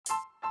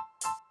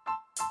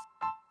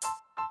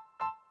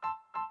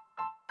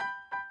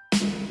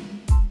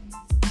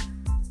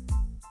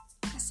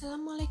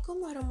Assalamualaikum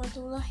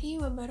warahmatullahi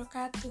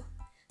wabarakatuh.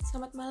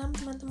 Selamat malam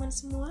teman-teman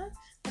semua.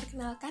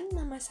 Perkenalkan,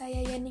 nama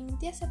saya Yani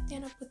Ningtia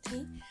Septiana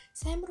Putri.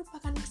 Saya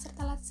merupakan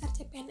peserta Latsar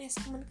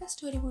CPNS Kemenkes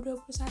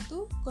 2021,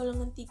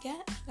 golongan 3,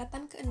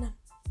 angkatan ke-6.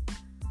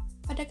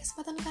 Pada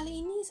kesempatan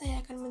kali ini,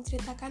 saya akan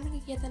menceritakan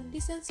kegiatan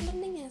distance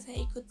learning yang saya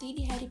ikuti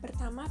di hari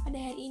pertama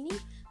pada hari ini,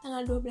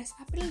 tanggal 12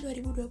 April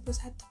 2021.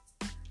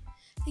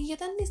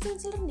 Kegiatan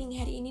distance learning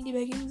hari ini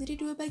dibagi menjadi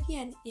dua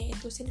bagian,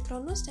 yaitu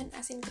sinkronus dan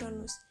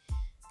asinkronus.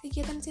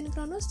 Kegiatan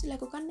sinkronus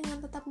dilakukan dengan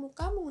tatap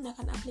muka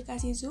menggunakan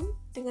aplikasi Zoom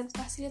dengan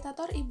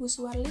fasilitator Ibu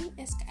Suwarlin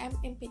SKM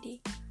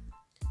MPD.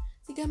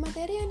 3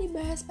 materi yang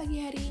dibahas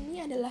pagi hari ini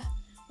adalah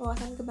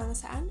wawasan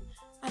kebangsaan,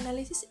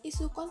 analisis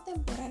isu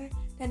kontemporer,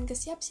 dan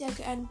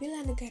kesiapsiagaan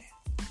bela negara.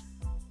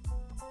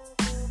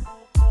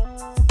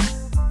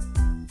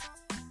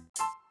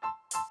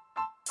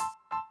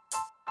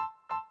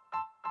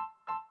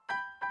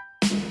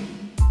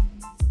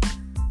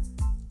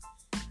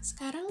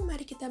 Sekarang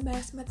mari kita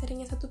bahas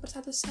materinya satu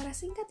persatu secara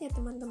singkat ya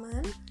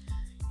teman-teman.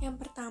 Yang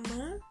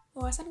pertama,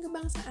 wawasan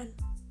kebangsaan.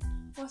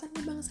 Wawasan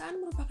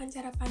kebangsaan merupakan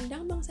cara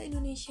pandang bangsa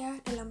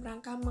Indonesia dalam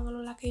rangka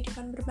mengelola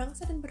kehidupan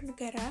berbangsa dan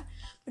bernegara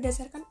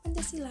berdasarkan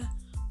Pancasila,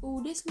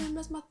 UUD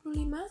 1945,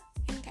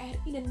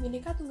 NKRI, dan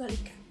Bhinneka Tunggal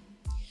Ika.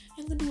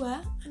 Yang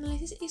kedua,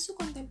 analisis isu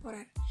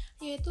kontemporer,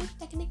 yaitu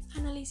teknik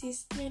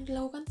analisis yang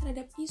dilakukan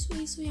terhadap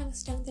isu-isu yang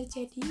sedang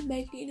terjadi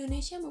baik di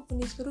Indonesia maupun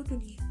di seluruh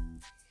dunia.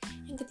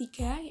 Yang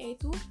ketiga,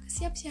 yaitu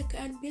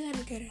kesiapsiagaan bela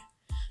negara.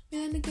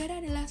 Bela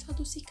negara adalah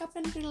suatu sikap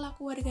dan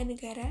perilaku warga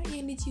negara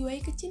yang dijiwai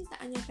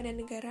kecintaannya pada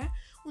negara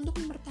untuk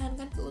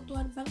mempertahankan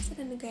keutuhan bangsa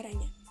dan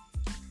negaranya.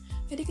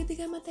 Dari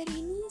ketiga materi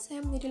ini,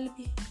 saya menjadi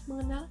lebih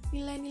mengenal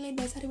nilai-nilai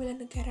dasar bela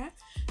negara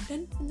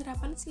dan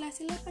penerapan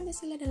sila-sila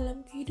Pancasila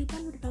dalam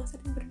kehidupan berbangsa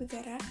dan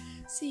bernegara,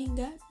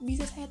 sehingga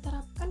bisa saya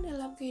terapkan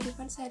dalam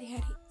kehidupan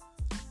sehari-hari.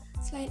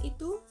 Selain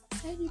itu,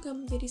 saya juga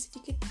menjadi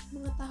sedikit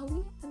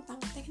mengetahui tentang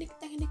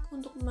teknik-teknik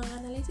untuk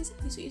menganalisis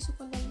isu-isu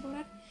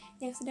kontemporer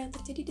yang sedang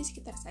terjadi di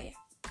sekitar saya.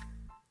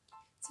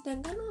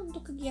 Sedangkan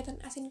untuk kegiatan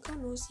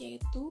asinkronus,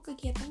 yaitu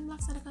kegiatan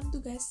melaksanakan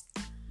tugas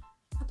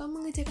atau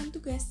mengerjakan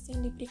tugas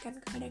yang diberikan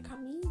kepada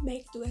kami,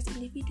 baik tugas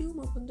individu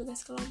maupun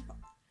tugas kelompok.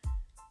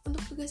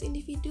 Untuk tugas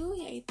individu,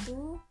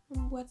 yaitu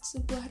membuat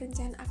sebuah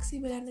rencana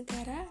aksi bela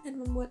negara dan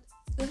membuat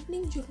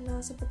learning journal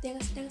seperti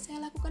yang sedang saya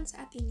lakukan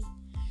saat ini.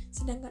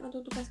 Sedangkan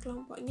untuk tugas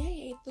kelompoknya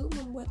yaitu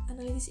membuat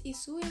analisis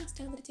isu yang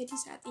sedang terjadi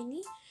saat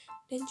ini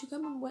dan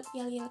juga membuat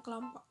yel-yel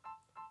kelompok.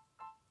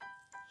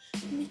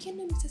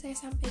 Demikian yang bisa saya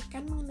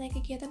sampaikan mengenai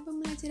kegiatan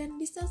pembelajaran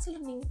distance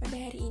learning pada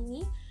hari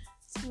ini.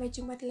 Sampai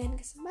jumpa di lain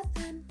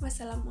kesempatan.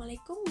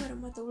 Wassalamualaikum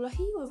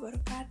warahmatullahi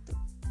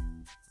wabarakatuh.